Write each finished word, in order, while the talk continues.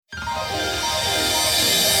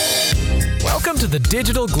Welcome to the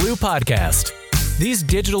Digital Glue Podcast. These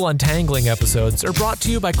digital untangling episodes are brought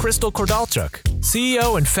to you by Crystal Kordalchuk,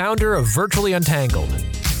 CEO and founder of Virtually Untangled.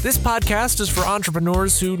 This podcast is for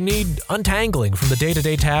entrepreneurs who need untangling from the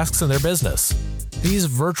day-to-day tasks in their business. These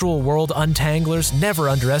virtual world untanglers never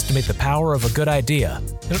underestimate the power of a good idea.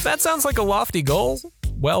 And if that sounds like a lofty goal,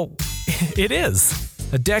 well, it is.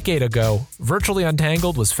 A decade ago, Virtually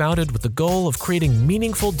Untangled was founded with the goal of creating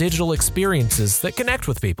meaningful digital experiences that connect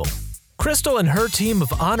with people. Crystal and her team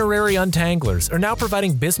of honorary untanglers are now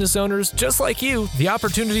providing business owners just like you the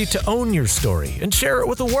opportunity to own your story and share it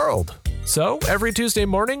with the world. So, every Tuesday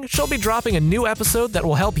morning, she'll be dropping a new episode that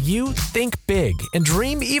will help you think big and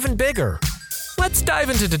dream even bigger. Let's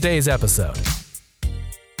dive into today's episode.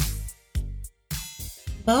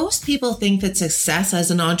 Most people think that success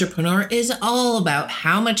as an entrepreneur is all about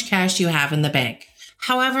how much cash you have in the bank.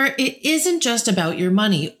 However, it isn't just about your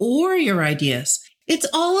money or your ideas. It's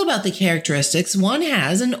all about the characteristics one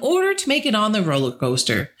has in order to make it on the roller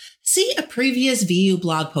coaster. See a previous VU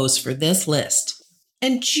blog post for this list.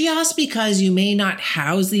 And just because you may not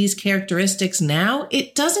house these characteristics now,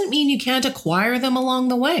 it doesn't mean you can't acquire them along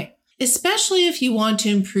the way, especially if you want to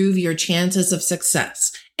improve your chances of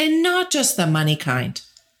success, and not just the money kind.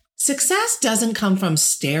 Success doesn't come from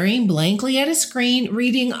staring blankly at a screen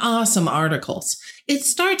reading awesome articles. It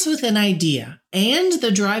starts with an idea and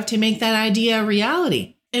the drive to make that idea a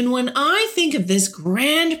reality. And when I think of this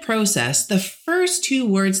grand process, the first two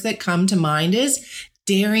words that come to mind is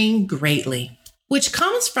daring greatly, which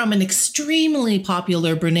comes from an extremely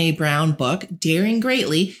popular Brené Brown book, Daring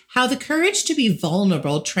Greatly, How the Courage to Be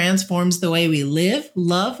Vulnerable Transforms the Way We Live,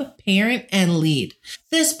 Love, Parent, and Lead.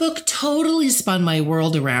 This book totally spun my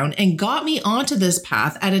world around and got me onto this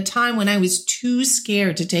path at a time when I was too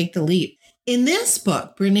scared to take the leap. In this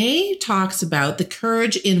book, Brené talks about the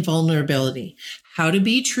courage in vulnerability, how to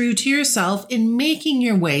be true to yourself in making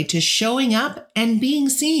your way to showing up and being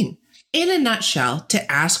seen. In a nutshell,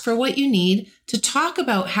 to ask for what you need, to talk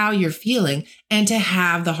about how you're feeling, and to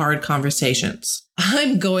have the hard conversations.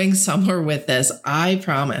 I'm going somewhere with this, I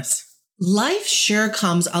promise. Life sure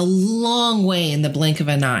comes a long way in the blink of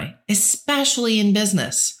an eye, especially in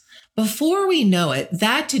business. Before we know it,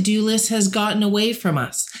 that to-do list has gotten away from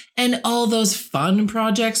us, and all those fun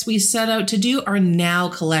projects we set out to do are now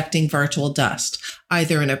collecting virtual dust,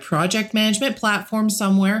 either in a project management platform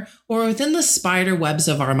somewhere or within the spider webs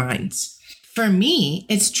of our minds. For me,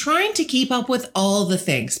 it's trying to keep up with all the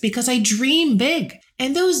things because I dream big,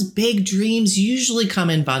 and those big dreams usually come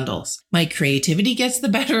in bundles. My creativity gets the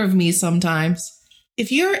better of me sometimes. If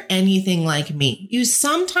you're anything like me, you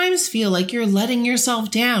sometimes feel like you're letting yourself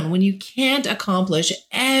down when you can't accomplish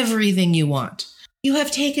everything you want. You have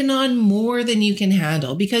taken on more than you can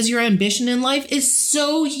handle because your ambition in life is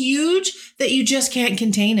so huge that you just can't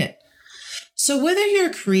contain it. So whether you're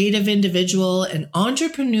a creative individual, an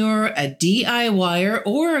entrepreneur, a DIYer,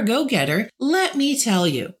 or a go-getter, let me tell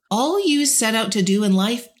you, all you set out to do in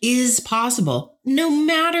life is possible, no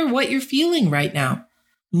matter what you're feeling right now.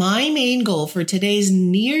 My main goal for today's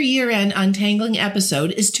near year-end untangling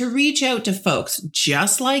episode is to reach out to folks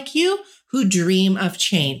just like you who dream of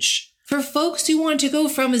change. For folks who want to go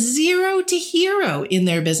from zero to hero in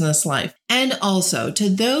their business life. And also to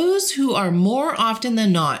those who are more often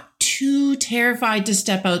than not too terrified to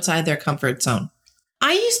step outside their comfort zone.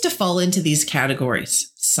 I used to fall into these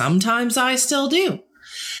categories. Sometimes I still do.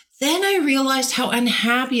 Then I realized how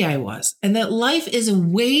unhappy I was and that life is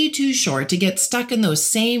way too short to get stuck in those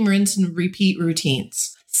same rinse and repeat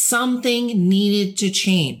routines. Something needed to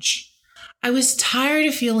change. I was tired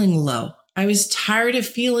of feeling low. I was tired of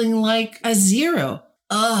feeling like a zero.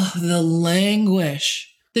 Ugh, the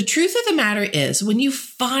languish. The truth of the matter is, when you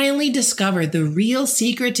finally discover the real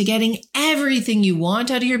secret to getting everything you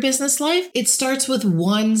want out of your business life, it starts with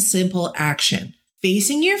one simple action.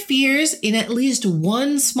 Facing your fears in at least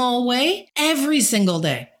one small way every single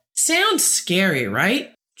day. Sounds scary,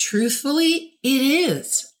 right? Truthfully, it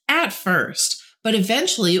is at first, but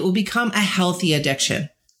eventually it will become a healthy addiction.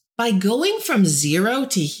 By going from zero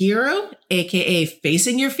to hero, aka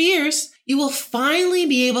facing your fears, you will finally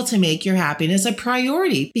be able to make your happiness a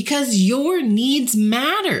priority because your needs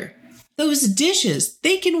matter. Those dishes,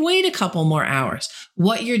 they can wait a couple more hours.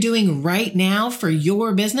 What you're doing right now for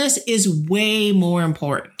your business is way more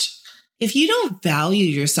important. If you don't value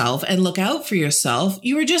yourself and look out for yourself,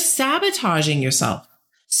 you are just sabotaging yourself.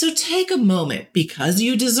 So take a moment, because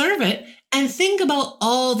you deserve it, and think about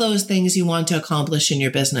all those things you want to accomplish in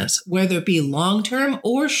your business, whether it be long-term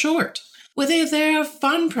or short. Whether they are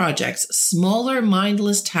fun projects, smaller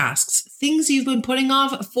mindless tasks, things you've been putting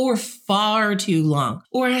off for far too long,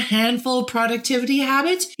 or a handful of productivity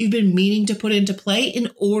habits you've been meaning to put into play in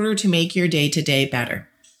order to make your day-to-day better.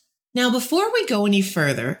 Now, before we go any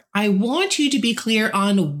further, I want you to be clear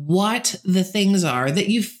on what the things are that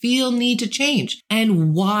you feel need to change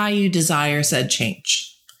and why you desire said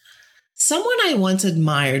change. Someone I once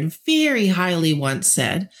admired very highly once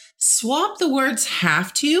said, swap the words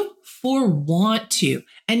have to for want to,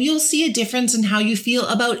 and you'll see a difference in how you feel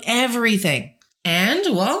about everything.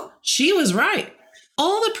 And, well, she was right.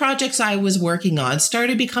 All the projects I was working on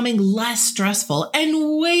started becoming less stressful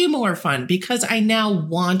and way more fun because I now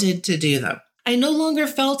wanted to do them. I no longer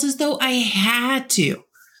felt as though I had to.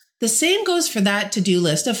 The same goes for that to-do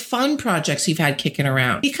list of fun projects you've had kicking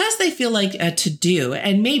around. Because they feel like a to-do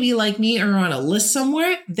and maybe like me are on a list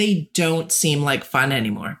somewhere, they don't seem like fun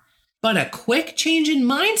anymore. But a quick change in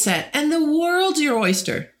mindset and the world's your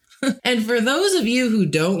oyster. And for those of you who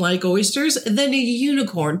don't like oysters, then a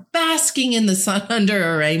unicorn basking in the sun under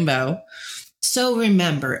a rainbow. So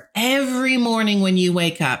remember, every morning when you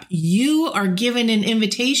wake up, you are given an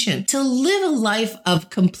invitation to live a life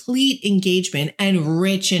of complete engagement and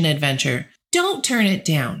rich in adventure. Don't turn it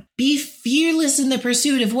down. Be fearless in the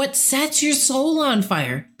pursuit of what sets your soul on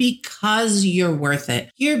fire because you're worth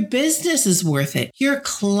it. Your business is worth it. Your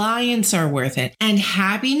clients are worth it. And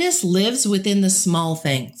happiness lives within the small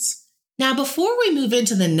things. Now, before we move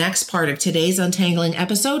into the next part of today's Untangling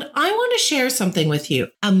episode, I want to share something with you,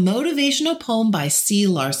 a motivational poem by C.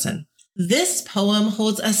 Larson. This poem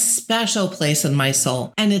holds a special place in my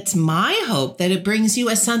soul, and it's my hope that it brings you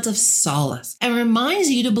a sense of solace and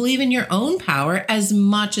reminds you to believe in your own power as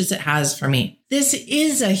much as it has for me. This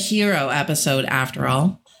is a hero episode after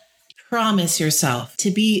all. Promise yourself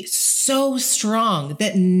to be so strong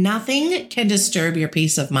that nothing can disturb your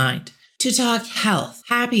peace of mind. To talk health,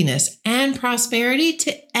 happiness, and prosperity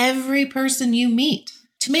to every person you meet.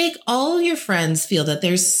 To make all your friends feel that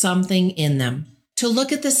there's something in them. To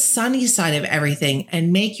look at the sunny side of everything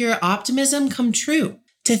and make your optimism come true.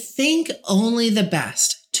 To think only the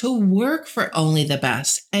best. To work for only the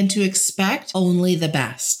best. And to expect only the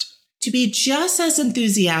best. To be just as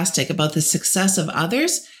enthusiastic about the success of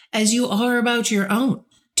others as you are about your own.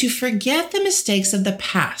 To forget the mistakes of the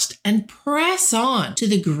past and press on to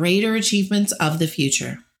the greater achievements of the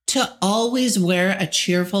future. To always wear a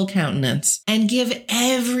cheerful countenance and give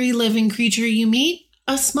every living creature you meet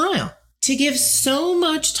a smile. To give so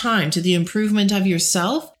much time to the improvement of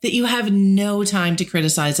yourself that you have no time to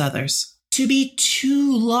criticize others. To be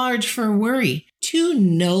too large for worry, too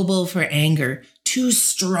noble for anger, too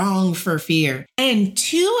strong for fear, and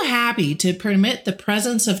too happy to permit the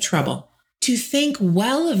presence of trouble. To think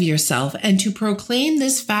well of yourself and to proclaim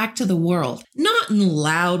this fact to the world, not in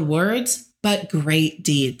loud words, but great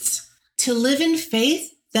deeds. To live in faith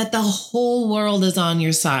that the whole world is on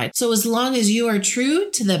your side. So as long as you are true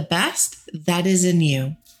to the best that is in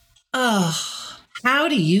you. Oh, how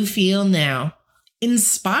do you feel now?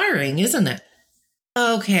 Inspiring, isn't it?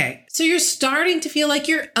 Okay, so you're starting to feel like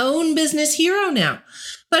your own business hero now,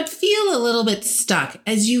 but feel a little bit stuck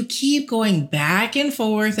as you keep going back and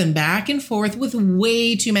forth with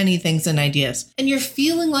way too many things and ideas. And you're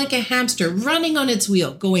feeling like a hamster running on its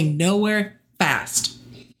wheel, going nowhere fast.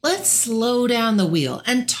 Let's slow down the wheel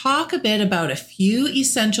and talk a bit about a few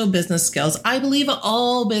essential business skills I believe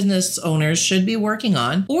all business owners should be working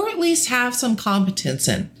on, or at least have some competence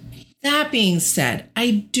in. That being said,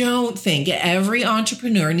 I don't think every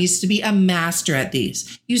entrepreneur needs to be a master at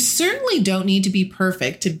these. You certainly don't need to be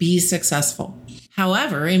perfect to be successful.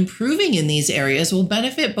 However, improving in these areas will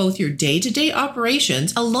benefit both your day-to-day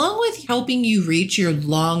operations along with helping you reach your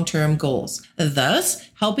long-term goals, thus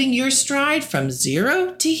helping your stride from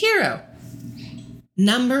zero to hero.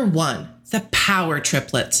 Number 1, the power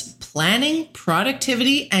triplets: planning,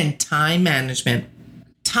 productivity, and time management.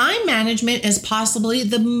 Time management is possibly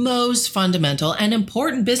the most fundamental and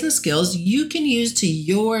important business skills you can use to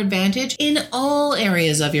your advantage in all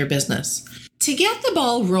areas of your business. To get the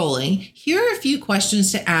ball rolling, here are a few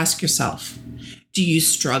questions to ask yourself. Do you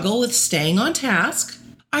struggle with staying on task?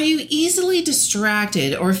 Are you easily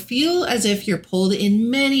distracted or feel as if you're pulled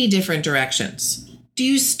in many different directions? Do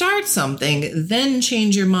you start something, then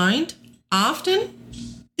change your mind often?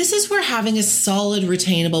 This is where having a solid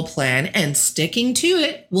retainable plan and sticking to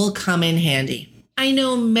it will come in handy. I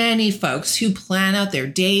know many folks who plan out their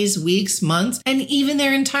days, weeks, months, and even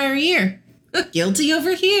their entire year. Guilty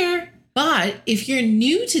over here. But if you're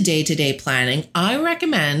new to day-to-day planning, I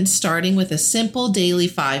recommend starting with a simple daily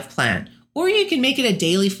 5 plan, or you can make it a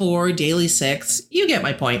daily 4, daily 6. You get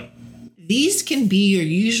my point. These can be your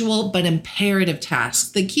usual but imperative tasks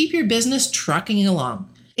that keep your business trucking along.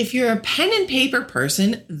 If you're a pen and paper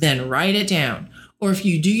person, then write it down. Or if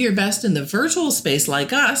you do your best in the virtual space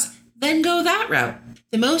like us, then go that route.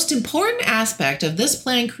 The most important aspect of this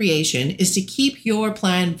plan creation is to keep your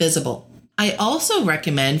plan visible. I also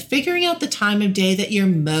recommend figuring out the time of day that you're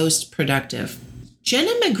most productive.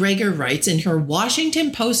 Jenna McGregor writes in her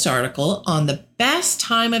Washington Post article on the best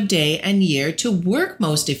time of day and year to work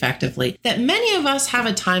most effectively that many of us have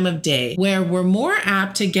a time of day where we're more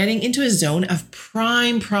apt to getting into a zone of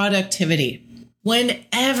prime productivity.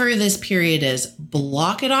 Whenever this period is,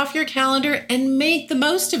 block it off your calendar and make the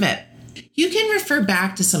most of it. You can refer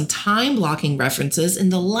back to some time blocking references in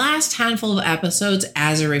the last handful of episodes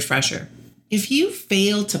as a refresher. If you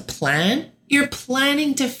fail to plan, you're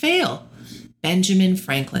planning to fail. Benjamin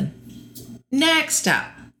Franklin. Next up,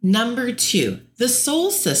 number 2, the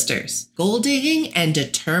Soul Sisters, goal digging and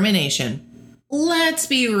determination. Let's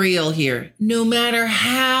be real here. No matter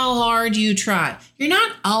how hard you try, you're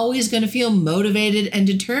not always going to feel motivated and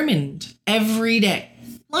determined every day.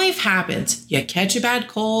 Life happens. You catch a bad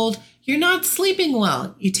cold. You're not sleeping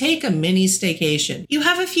well. You take a mini staycation. You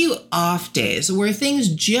have a few off days where things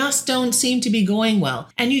just don't seem to be going well,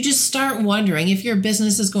 and you just start wondering if your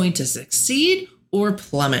business is going to succeed or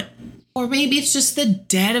plummet. Or maybe it's just the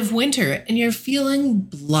dead of winter and you're feeling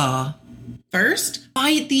blah. First,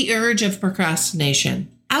 fight the urge of procrastination.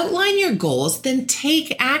 Outline your goals, then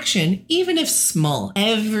take action, even if small,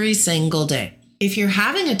 every single day. If you're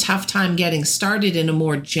having a tough time getting started in a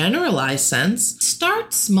more generalized sense,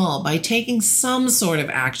 start small by taking some sort of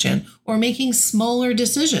action or making smaller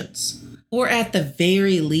decisions. Or at the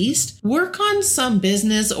very least, work on some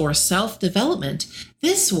business or self-development.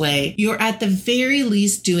 This way, you're at the very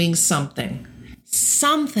least doing something.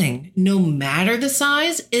 Something, no matter the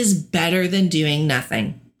size, is better than doing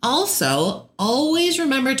nothing. Also, always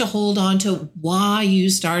remember to hold on to why you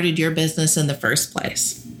started your business in the first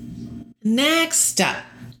place. Next up,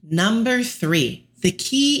 number 3, the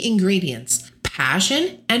key ingredients,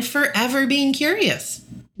 passion and forever being curious.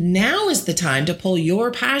 Now is the time to pull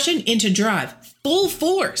your passion into drive, full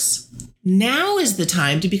force. Now is the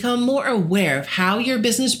time to become more aware of how your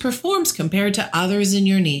business performs compared to others in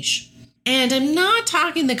your niche. And I'm not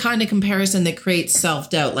talking the kind of comparison that creates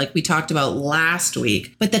self-doubt like we talked about last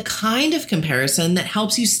week, but the kind of comparison that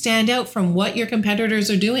helps you stand out from what your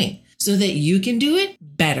competitors are doing so that you can do it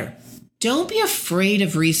better. Don't be afraid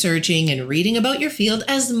of researching and reading about your field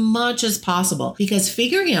as much as possible, because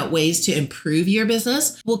figuring out ways to improve your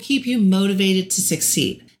business will keep you motivated to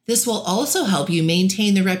succeed. This will also help you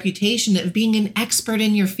maintain the reputation of being an expert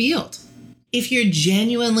in your field. If you're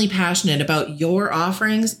genuinely passionate about your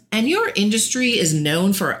offerings and your industry is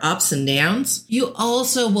known for ups and downs, you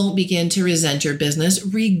also won't begin to resent your business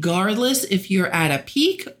regardless if you're at a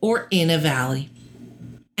peak or in a valley.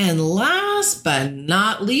 And last but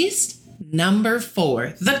not least, number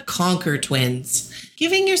 4, the Conquer Twins.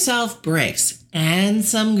 Giving yourself breaks and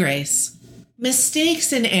some grace.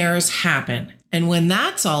 Mistakes and errors happen, and when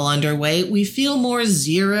that's all underway, we feel more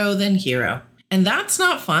zero than hero. And that's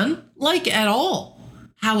not fun, like at all.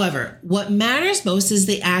 However, what matters most is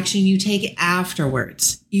the action you take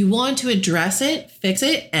afterwards. You want to address it, fix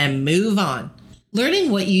it, and move on. Learning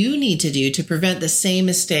what you need to do to prevent the same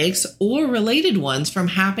mistakes or related ones from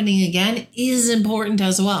happening again is important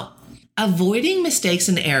as well. Avoiding mistakes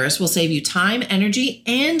and errors will save you time, energy,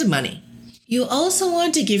 and money. You also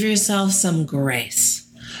want to give yourself some grace.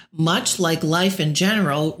 Much like life in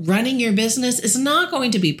general, running your business is not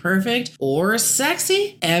going to be perfect or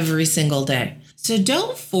sexy every single day. So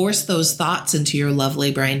don't force those thoughts into your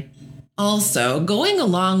lovely brain. Also, going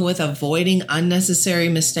along with avoiding unnecessary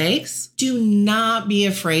mistakes, do not be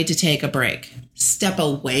afraid to take a break. Step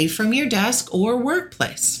away from your desk or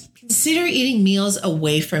workplace. Consider eating meals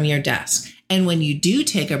away from your desk. And when you do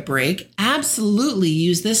take a break, absolutely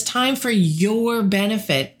use this time for your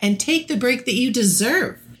benefit and take the break that you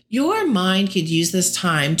deserve. Your mind could use this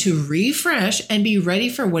time to refresh and be ready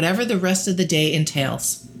for whatever the rest of the day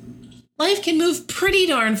entails. Life can move pretty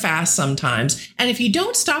darn fast sometimes, and if you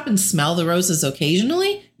don't stop and smell the roses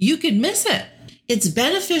occasionally, you could miss it. It's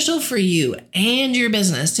beneficial for you and your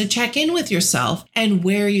business to check in with yourself and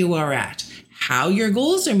where you are at, how your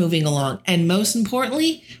goals are moving along, and most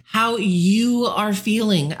importantly, how you are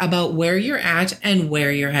feeling about where you're at and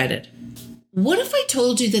where you're headed. What if I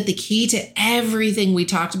told you that the key to everything we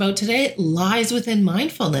talked about today lies within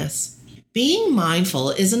mindfulness? Being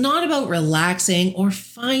mindful is not about relaxing or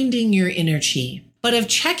finding your inner chi, but of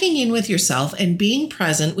checking in with yourself and being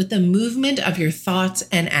present with the movement of your thoughts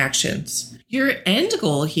and actions. Your end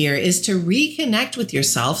goal here is to reconnect with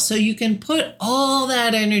yourself so you can put all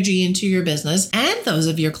that energy into your business and those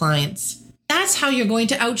of your clients. That's how you're going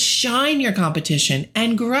to outshine your competition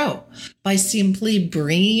and grow, by simply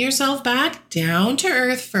bringing yourself back down to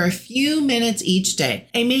earth for a few minutes each day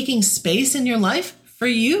and making space in your life for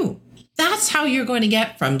you. That's how you're going to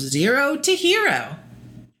get from zero to hero.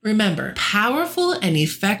 Remember, powerful and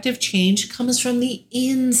effective change comes from the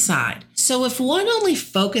inside. So if one only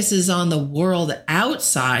focuses on the world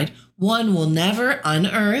outside, one will never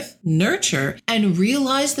unearth, nurture, and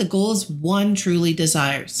realize the goals one truly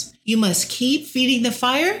desires. You must keep feeding the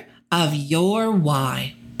fire of your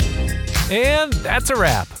why. And that's a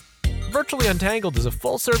wrap. Virtually Untangled is a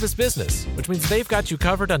full-service business, which means they've got you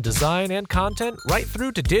covered on design and content right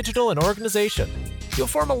through to digital and organization. You'll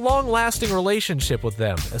form a long-lasting relationship with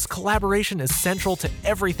them, as collaboration is central to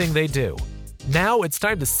everything they do. Now it's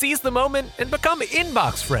time to seize the moment and become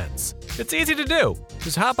inbox friends. It's easy to do.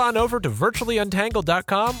 Just hop on over to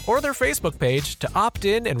virtuallyuntangled.com or their Facebook page to opt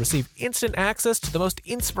in and receive instant access to the most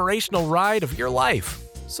inspirational ride of your life.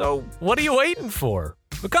 So what are you waiting for?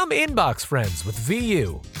 Become inbox friends with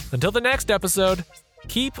VU. Until the next episode,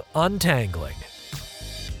 keep untangling.